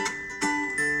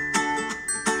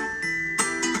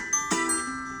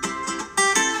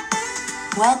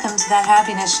Welcome to That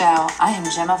Happiness Show. I am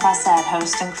Gemma Fawcett,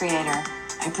 host and creator.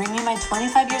 I bring you my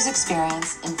 25 years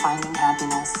experience in finding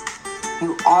happiness.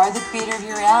 You are the creator of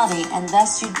your reality, and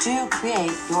thus you do create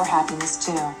your happiness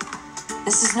too.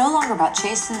 This is no longer about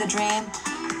chasing the dream,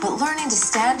 but learning to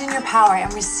stand in your power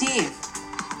and receive.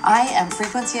 I am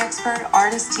frequency expert,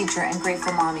 artist, teacher, and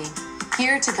grateful mommy,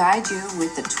 here to guide you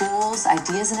with the tools,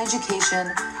 ideas, and education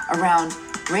around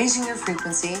raising your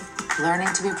frequency,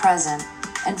 learning to be present,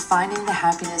 and finding the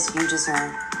happiness you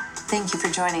deserve. Thank you for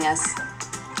joining us.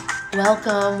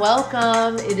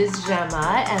 Welcome. It is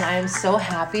Gemma, and I am so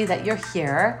happy that you're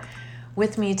here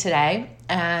with me today.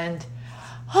 And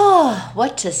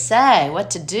what to say,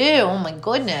 what to do? Oh my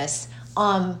goodness.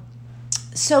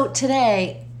 So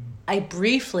today, I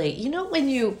briefly, when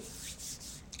you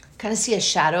kind of see a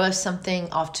shadow of something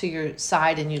off to your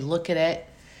side and you look at it,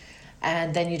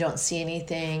 and then you don't see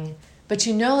anything. But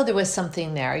there was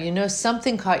something there.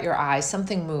 Something caught your eye,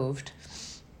 something moved.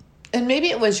 And maybe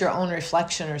it was your own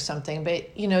reflection or something, but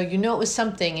it was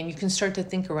something and you can start to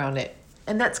think around it.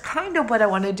 And that's kind of what I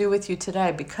want to do with you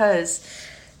today, because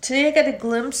today I got a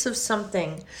glimpse of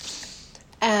something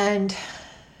and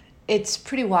it's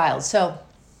pretty wild. So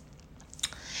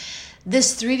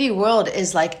this 3D world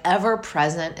is like ever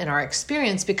present in our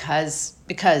experience because.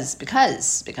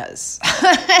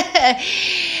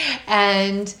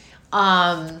 And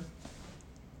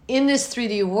in this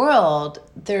 3D world,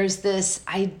 there's this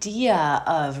idea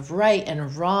of right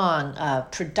and wrong,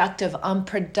 productive,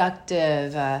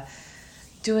 unproductive,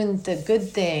 doing the good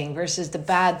thing versus the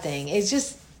bad thing. It's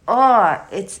just,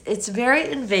 it's very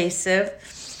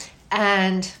invasive,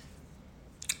 and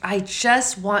I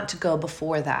just want to go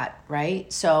before that,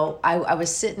 right? So I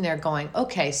was sitting there going,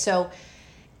 okay, so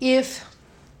if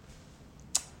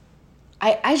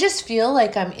I just feel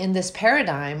like I'm in this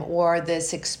paradigm or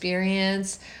this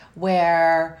experience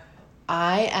where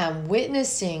I am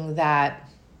witnessing that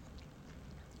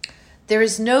there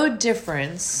is no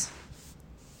difference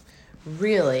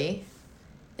really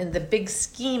in the big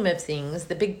scheme of things,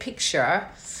 the big picture,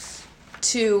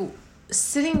 to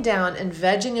sitting down and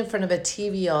vegging in front of a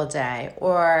TV all day,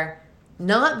 or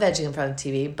not vegging in front of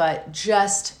TV, but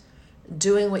just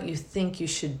doing what you think you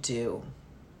should do.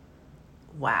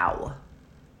 Wow.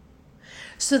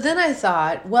 So then I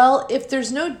thought, well, if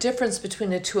there's no difference between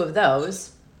the two of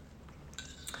those,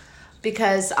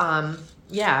 because,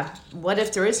 what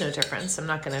if there is no difference? I'm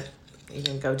not going to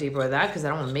even go deeper with that because I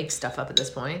don't want to make stuff up at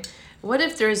this point. What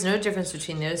if there is no difference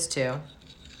between those two?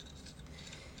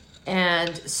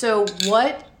 And so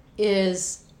what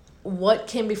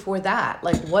came before that?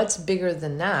 Like, what's bigger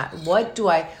than that? What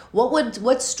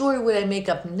story would I make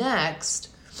up next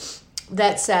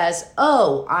that says,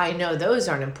 oh, I know those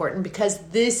aren't important because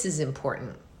this is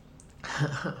important?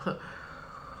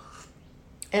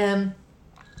 And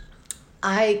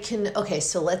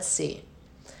so let's see.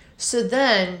 So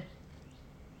then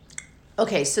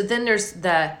there's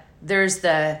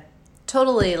the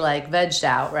totally like vegged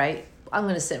out, right? I'm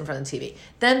going to sit in front of the TV.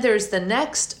 Then there's the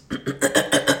next,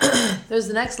 there's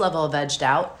the next level of vegged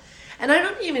out. And I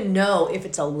don't even know if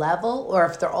it's a level or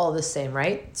if they're all the same,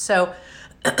 right? So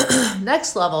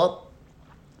next level,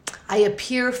 I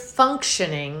appear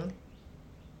functioning,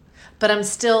 but I'm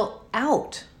still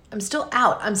out. I'm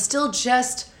still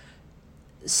just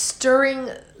stirring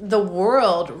the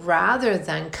world rather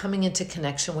than coming into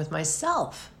connection with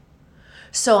myself.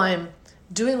 So I'm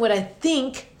doing what I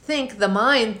think the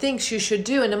mind thinks you should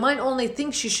do, and the mind only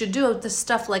thinks you should do the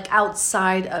stuff like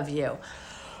outside of you.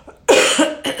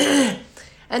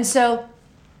 And so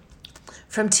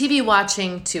from TV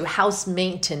watching to house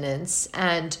maintenance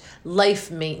and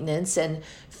life maintenance and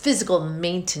physical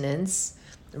maintenance,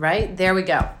 right? There we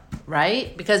go,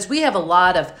 right? Because we have a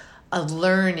lot of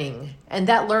learning, and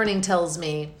that learning tells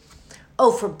me,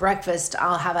 for breakfast,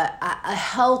 I'll have a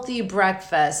healthy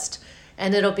breakfast,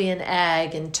 and it'll be an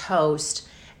egg and toast,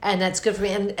 and that's good for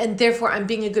me. And therefore, I'm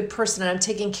being a good person, and I'm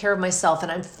taking care of myself,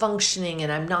 and I'm functioning, and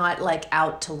I'm not like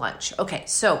out to lunch. Okay,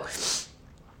 so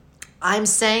I'm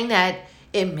saying that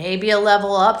it may be a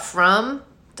level up from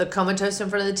the comatose in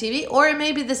front of the TV, or it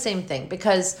may be the same thing,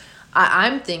 because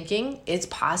I'm thinking it's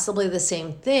possibly the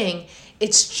same thing.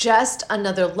 It's just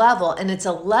another level, and it's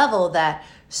a level that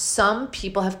some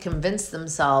people have convinced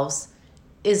themselves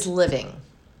is living.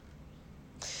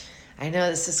 I know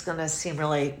this is going to seem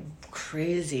really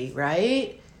crazy,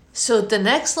 right? So the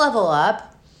next level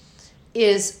up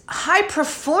is high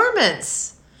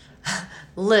performance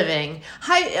living,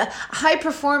 high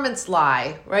performance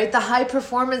lie, right? The high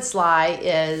performance lie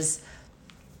is,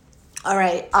 all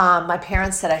right, my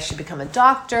parents said I should become a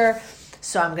doctor,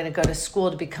 So I'm going to go to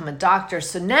school to become a doctor.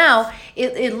 So now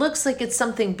it looks like it's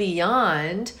something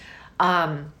beyond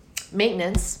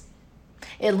maintenance.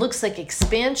 It looks like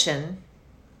expansion,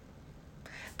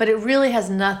 but it really has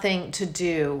nothing to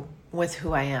do with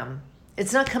who I am.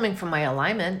 It's not coming from my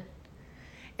alignment.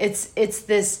 It's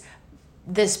this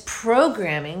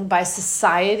programming by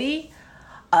society,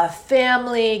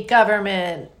 family,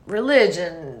 government,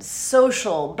 religion,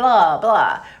 social, blah,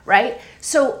 blah, right?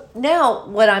 So now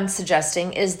what I'm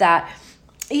suggesting is that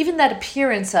even that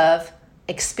appearance of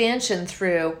expansion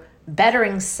through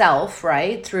bettering self,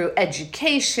 right? Through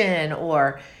education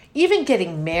or even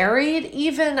getting married,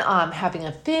 even having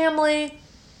a family,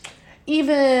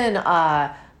 even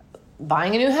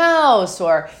buying a new house,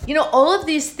 or, all of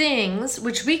these things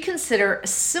which we consider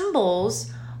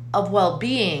symbols of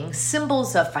well-being,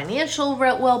 symbols of financial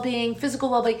well-being, physical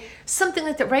well-being, something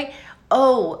like that, right?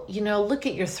 Oh, look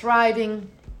at you're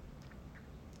thriving.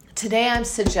 Today I'm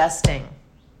suggesting,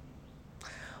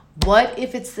 what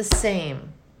if it's the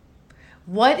same?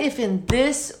 What if in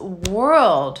this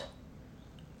world,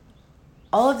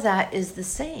 all of that is the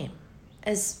same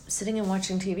as sitting and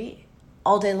watching TV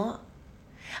all day long?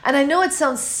 And I know it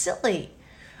sounds silly,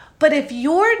 but if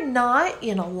you're not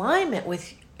in alignment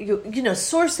with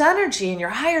source energy and your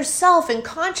higher self and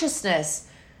consciousness,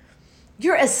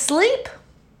 you're asleep.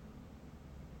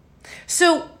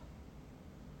 So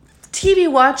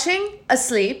TV watching,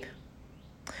 asleep.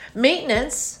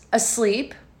 Maintenance,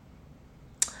 asleep.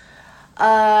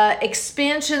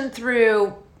 Expansion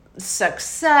through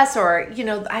success, or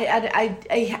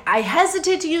I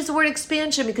hesitate to use the word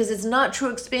expansion because it's not true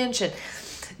expansion.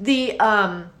 The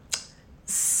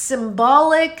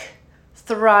symbolic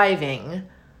thriving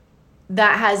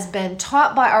that has been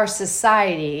taught by our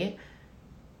society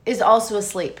is also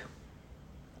asleep.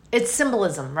 It's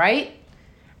symbolism, right?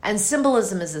 And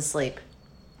symbolism is asleep.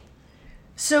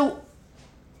 So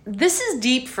this is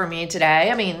deep for me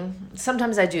today. I mean,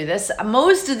 sometimes I do this.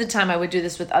 Most of the time I would do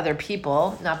this with other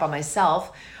people, not by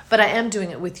myself, but I am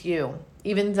doing it with you.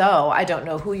 Even though I don't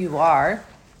know who you are,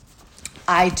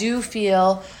 I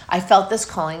felt this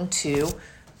calling to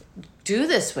do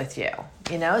this with you,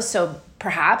 so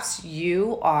perhaps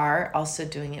you are also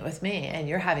doing it with me and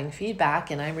you're having feedback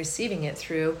and I'm receiving it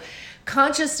through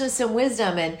consciousness and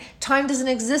wisdom, and time doesn't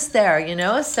exist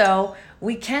there, so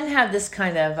we can have this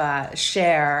kind of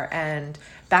share and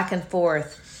back and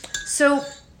forth. So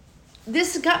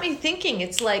this got me thinking.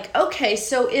 It's like, okay,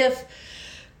 so if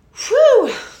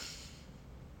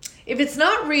it's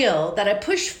not real that I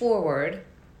push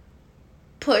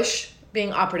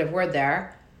being operative word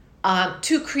there,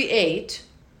 to create,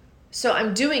 so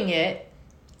I'm doing it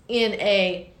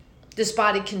in this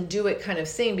body can do it kind of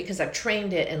thing because I've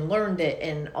trained it and learned it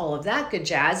and all of that good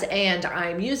jazz, and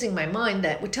I'm using my mind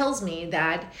that tells me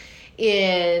that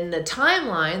in the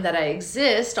timeline that I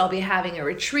exist, I'll be having a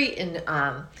retreat in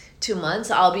 2 months,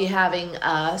 I'll be having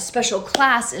a special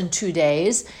class in 2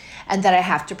 days, and that I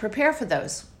have to prepare for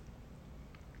those.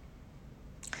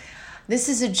 This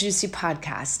is a juicy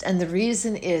podcast, and the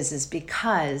reason is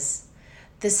because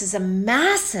this is a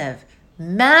massive,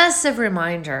 massive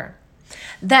reminder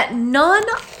that none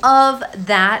of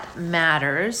that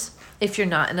matters if you're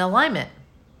not in alignment.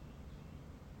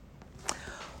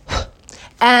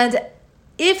 And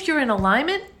if you're in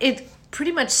alignment, it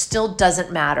pretty much still doesn't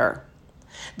matter.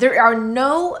 There are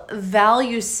no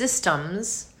value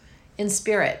systems in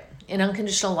spirit, in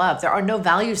unconditional love. There are no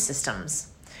value systems.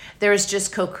 There is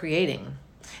just co-creating.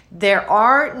 There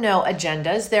are no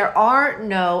agendas. There are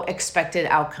no expected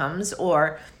outcomes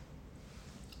or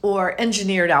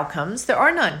engineered outcomes. There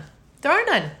are none. There are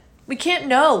none. We can't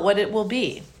know what it will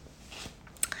be.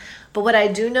 But what I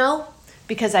do know,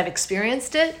 because I've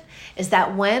experienced it, is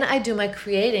that when I do my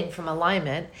creating from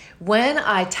alignment, when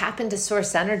I tap into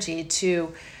source energy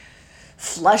to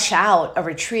flush out a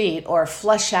retreat or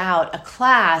flush out a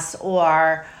class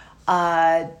or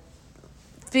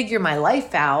figure my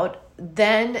life out,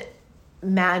 then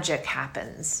magic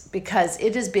happens, because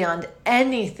it is beyond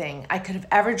anything I could have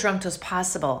ever dreamt was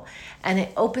possible. And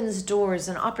it opens doors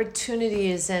and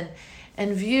opportunities and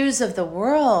views of the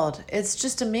world. It's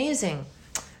just amazing.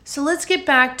 So let's get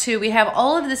back to, we have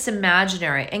all of this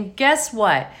imaginary, and guess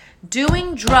what?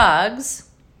 Doing drugs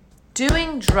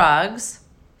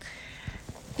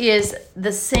is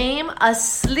the same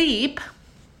asleep,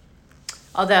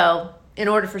 although in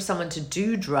order for someone to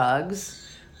do drugs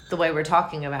the way we're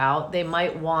talking about, they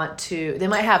might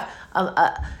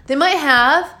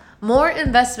have more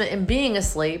investment in being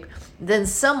asleep than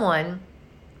someone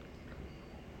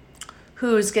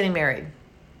who's getting married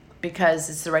because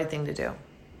it's the right thing to do.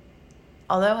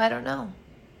 Although I don't know.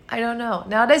 I don't know.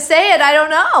 Now that I say it, I don't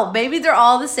know. Maybe they're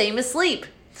all the same asleep.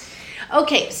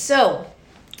 Okay, so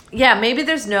yeah, maybe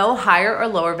there's no higher or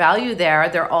lower value there.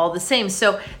 They're all the same.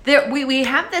 So we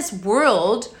have this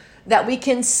world that we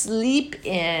can sleep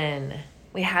in.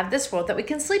 We have this world that we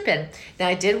can sleep in. Now,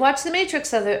 I did watch The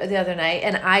Matrix the other night,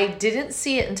 and I didn't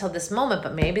see it until this moment,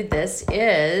 but maybe this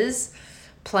is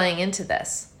playing into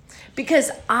this.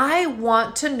 Because I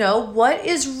want to know what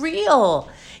is real.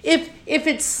 If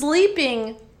it's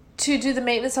sleeping to do the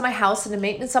maintenance on my house and the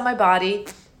maintenance on my body,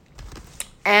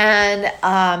 and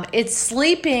it's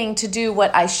sleeping to do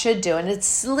what I should do, and it's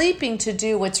sleeping to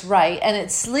do what's right, and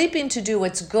it's sleeping to do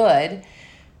what's good,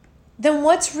 then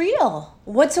what's real?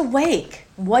 What's awake?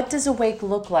 What does awake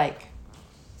look like?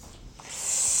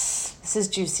 This is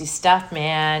juicy stuff,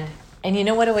 man. And you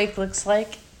know what awake looks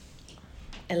like?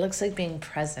 It looks like being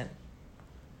present.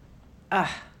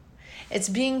 It's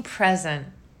being present.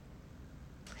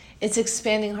 It's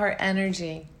expanding heart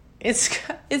energy. It's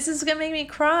just going to make me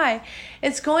cry.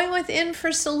 It's going within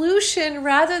for solution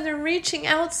rather than reaching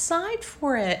outside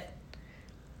for it.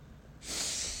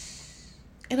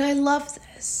 And I love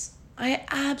this. I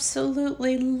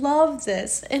absolutely love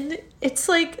this. And it's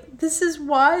like, this is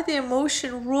why the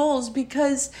emotion rules,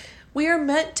 because we are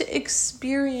meant to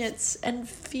experience and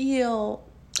feel.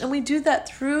 And we do that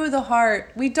through the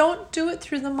heart. We don't do it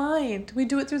through the mind. We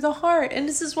do it through the heart. And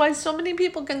this is why so many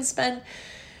people can spend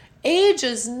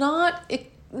ages not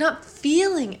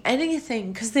feeling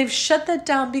anything, because they've shut that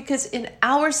down, because in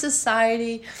our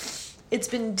society it's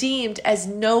been deemed as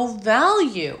no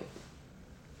value.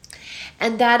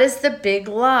 And that is the big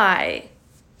lie.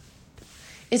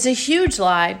 It's a huge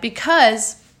lie,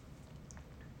 because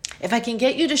if I can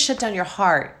get you to shut down your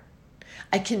heart,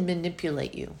 I can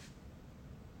manipulate you.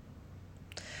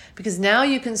 Because now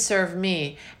you can serve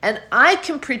me, and I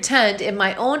can pretend in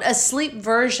my own asleep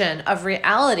version of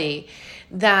reality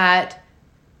that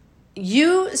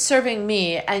you serving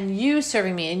me and you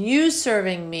serving me and you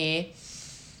serving me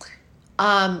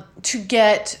to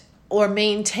get or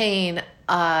maintain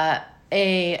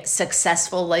a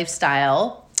successful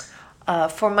lifestyle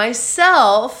for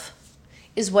myself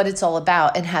is what it's all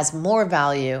about, and has more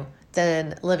value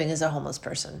than living as a homeless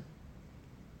person.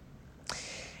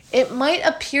 It might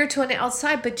appear to an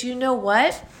outside, but you know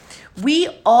what? We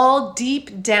all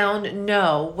deep down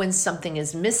know when something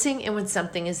is missing and when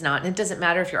something is not. And it doesn't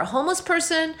matter if you're a homeless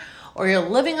person or you're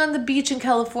living on the beach in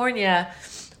California.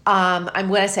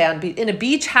 In a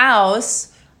beach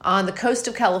house on the coast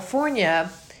of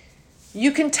California,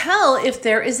 you can tell if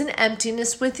there is an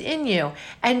emptiness within you.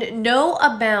 And no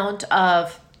amount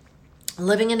of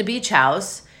living in a beach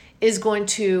house is going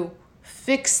to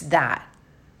fix that.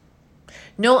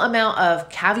 No amount of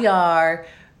caviar,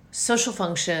 social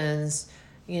functions,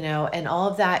 and all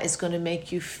of that is going to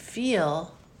make you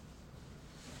feel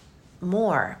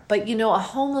more. But a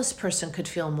homeless person could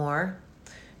feel more,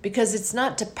 because it's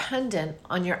not dependent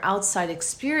on your outside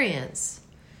experience.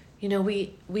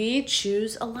 We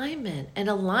choose alignment, and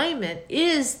alignment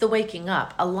is the waking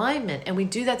up. Alignment, and we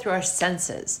do that through our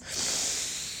senses.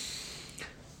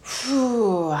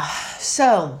 Whew.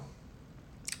 So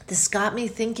this got me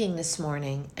thinking this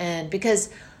morning, and because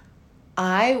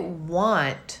I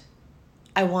want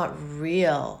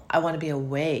real, I want to be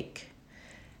awake,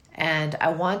 and I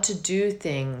want to do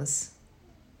things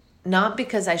not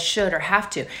because I should or have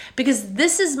to, because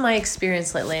this is my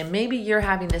experience lately, and maybe you're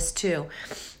having this too.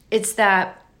 It's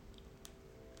that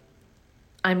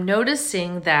I'm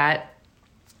noticing that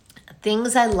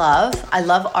things I love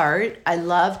art, I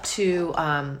love to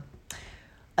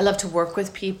work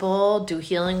with people, do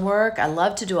healing work. I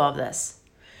love to do all of this.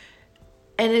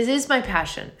 And it is my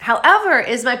passion. However, it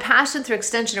is my passion through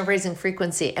extension of raising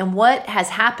frequency. And what has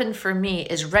happened for me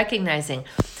is recognizing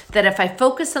that if I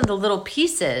focus on the little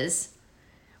pieces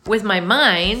with my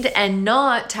mind and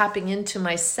not tapping into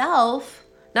myself,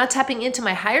 not tapping into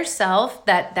my higher self,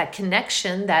 that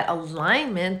connection, that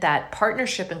alignment, that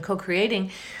partnership and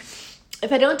co-creating,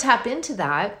 if I don't tap into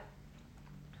that,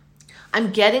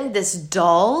 I'm getting this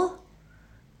dull,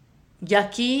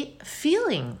 yucky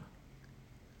feeling.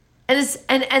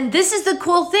 And this is the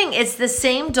cool thing. It's the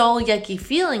same dull, yucky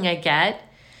feeling I get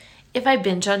if I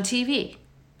binge on TV.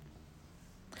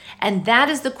 And that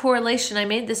is the correlation I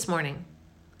made this morning.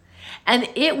 And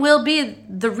it will be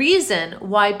the reason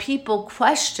why people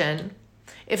question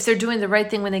if they're doing the right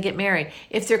thing when they get married,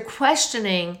 if they're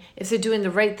questioning if they're doing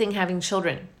the right thing having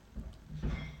children.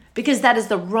 Because that is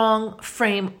the wrong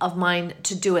frame of mind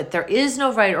to do it. There is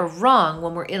no right or wrong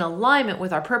when we're in alignment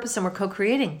with our purpose and we're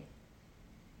co-creating.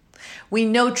 We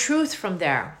know truth from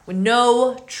there. We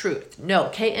know truth. No,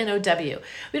 K-N-O-W.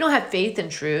 We don't have faith in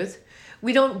truth.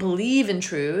 We don't believe in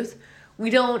truth. We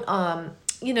don't,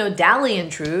 dally in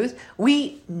truth.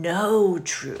 We know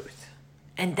truth.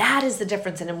 And that is the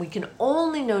difference. And we can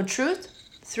only know truth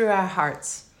through our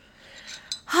hearts.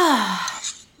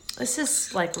 This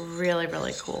is like really,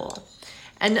 really cool.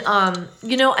 And, and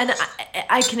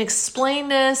I can explain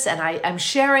this, and I'm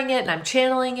sharing it, and I'm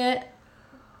channeling it.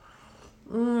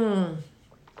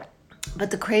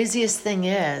 But the craziest thing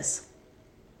is,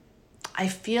 I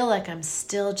feel like I'm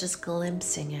still just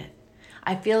glimpsing it.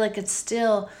 I feel like it's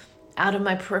still out of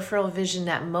my peripheral vision,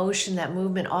 that motion, that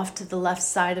movement off to the left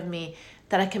side of me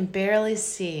that I can barely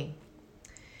see.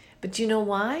 But do you know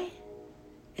why?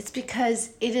 It's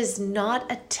because it is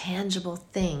not a tangible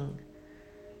thing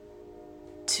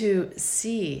to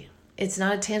see. It's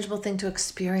not a tangible thing to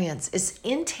experience. It's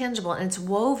intangible, and it's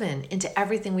woven into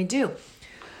everything we do.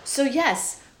 So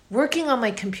yes, working on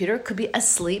my computer could be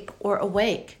asleep or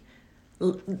awake.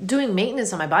 Doing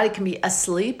maintenance on my body can be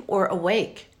asleep or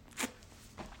awake.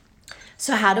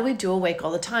 So how do we do awake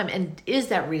all the time? And is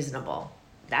that reasonable?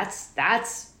 That's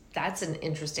an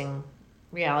interesting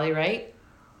reality, right?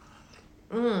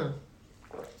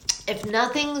 If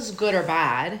nothing's good or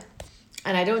bad,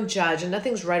 and I don't judge, and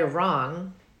nothing's right or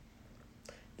wrong,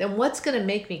 then what's going to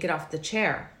make me get off the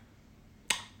chair?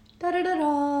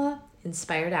 Da-da-da-da.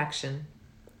 Inspired action.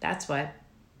 That's what.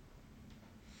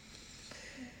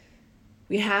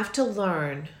 We have to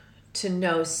learn to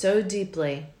know so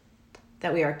deeply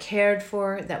that we are cared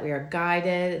for, that we are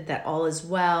guided, that all is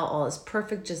well, all is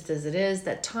perfect just as it is,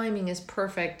 that timing is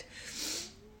perfect.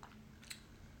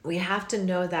 We have to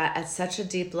know that at such a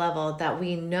deep level that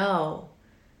we know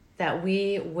that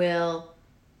we will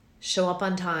show up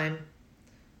on time.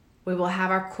 We will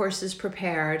have our courses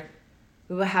prepared.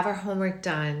 We will have our homework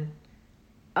done.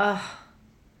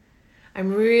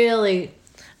 I'm really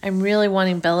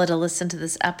wanting Bella to listen to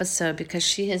this episode, because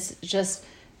she has just,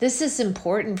 this is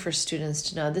important for students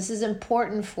to know. This is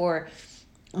important for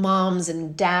moms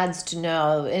and dads to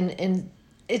know. And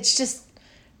it's just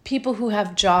people who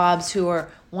have jobs who are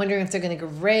wondering if they're going to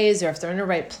get raised or if they're in the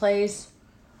right place.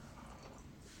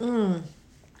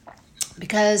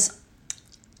 Because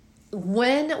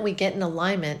when we get in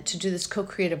alignment to do this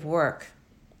co-creative work,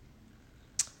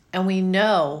 and we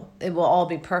know it will all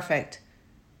be perfect,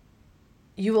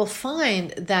 you will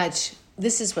find that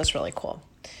this is what's really cool.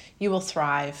 You will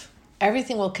thrive.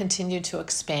 Everything will continue to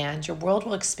expand. Your world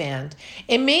will expand.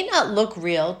 It may not look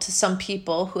real to some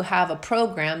people who have a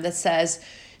program that says,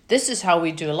 this is how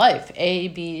we do life, A,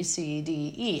 B, C,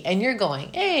 D, E. And you're going,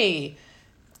 A,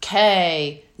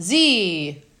 K,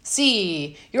 Z,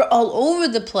 C. You're all over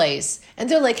the place. And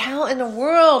they're like, how in the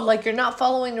world? Like, you're not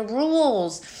following the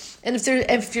rules. And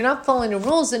if you're not following the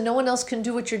rules, then no one else can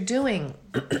do what you're doing.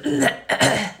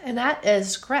 And that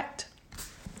is correct.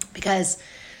 Because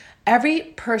every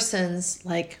person's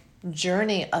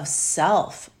journey of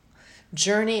self,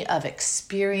 journey of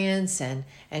experience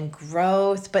and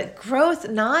growth, but growth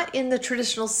not in the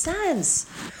traditional sense.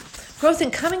 Growth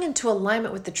in coming into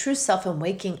alignment with the true self and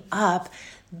waking up.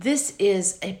 This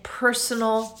is a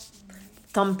personal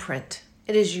thumbprint.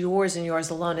 It is yours and yours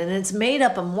alone. And it's made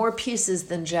up of more pieces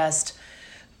than just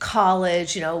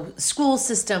college, school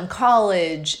system,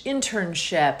 college,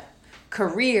 internship,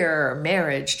 career,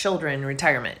 marriage, children,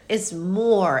 retirement. It's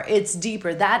more, it's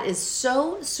deeper. That is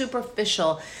so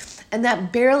superficial, and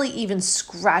that barely even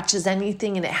scratches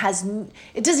anything, and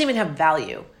it doesn't even have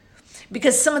value.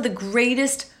 Because some of the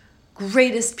greatest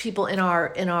people in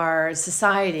our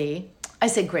society, I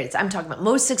say greatest, I'm talking about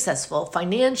most successful,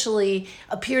 financially,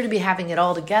 appear to be having it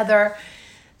all together.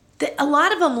 A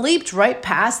lot of them leaped right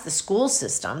past the school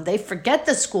system. They forget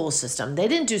the school system. They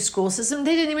didn't do school system.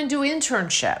 They didn't even do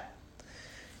internship.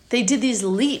 They did these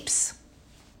leaps.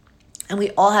 And we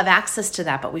all have access to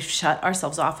that, but we've shut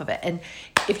ourselves off of it. And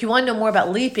if you want to know more about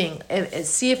leaping,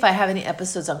 see if I have any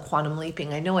episodes on quantum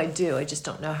leaping. I know I do. I just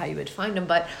don't know how you would find them.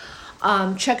 But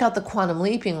check out the quantum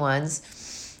leaping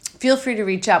ones. Feel free to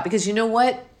reach out, because you know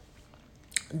what?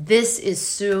 This is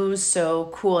so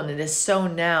cool, and it is so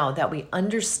now that we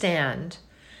understand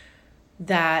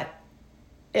that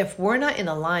if we're not in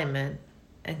alignment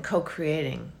and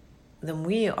co-creating, then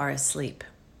we are asleep.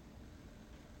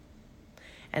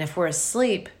 And if we're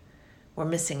asleep, we're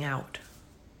missing out.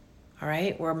 All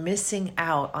right? We're missing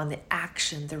out on the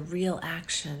action, the real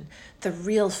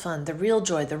fun, the real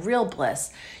joy, the real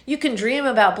bliss. You can dream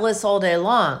about bliss all day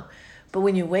long, but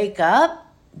when you wake up,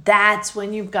 that's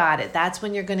when you've got it. That's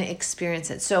when you're going to experience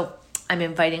it. So I'm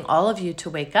inviting all of you to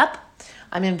wake up.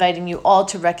 I'm inviting you all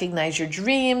to recognize your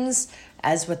dreams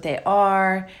as what they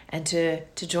are, and to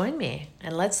join me.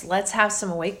 And let's have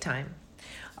some awake time.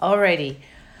 Alrighty.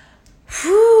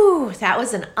 Whew, that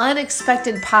was an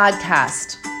unexpected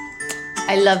podcast.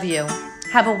 I love you.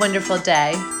 Have a wonderful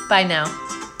day. Bye now.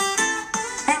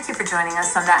 Thank you for joining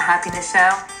us on That Happiness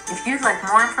Show. If you'd like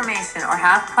more information or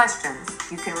have questions,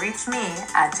 you can reach me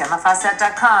at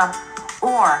GemmaFawcett.com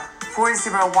or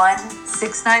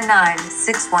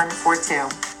 401-699-6142.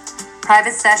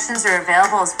 Private sessions are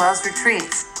available as well as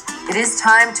retreats. It is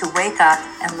time to wake up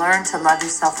and learn to love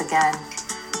yourself again.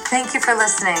 Thank you for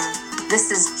listening.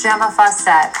 This is Gemma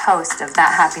Fawcett, host of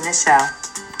That Happiness Show.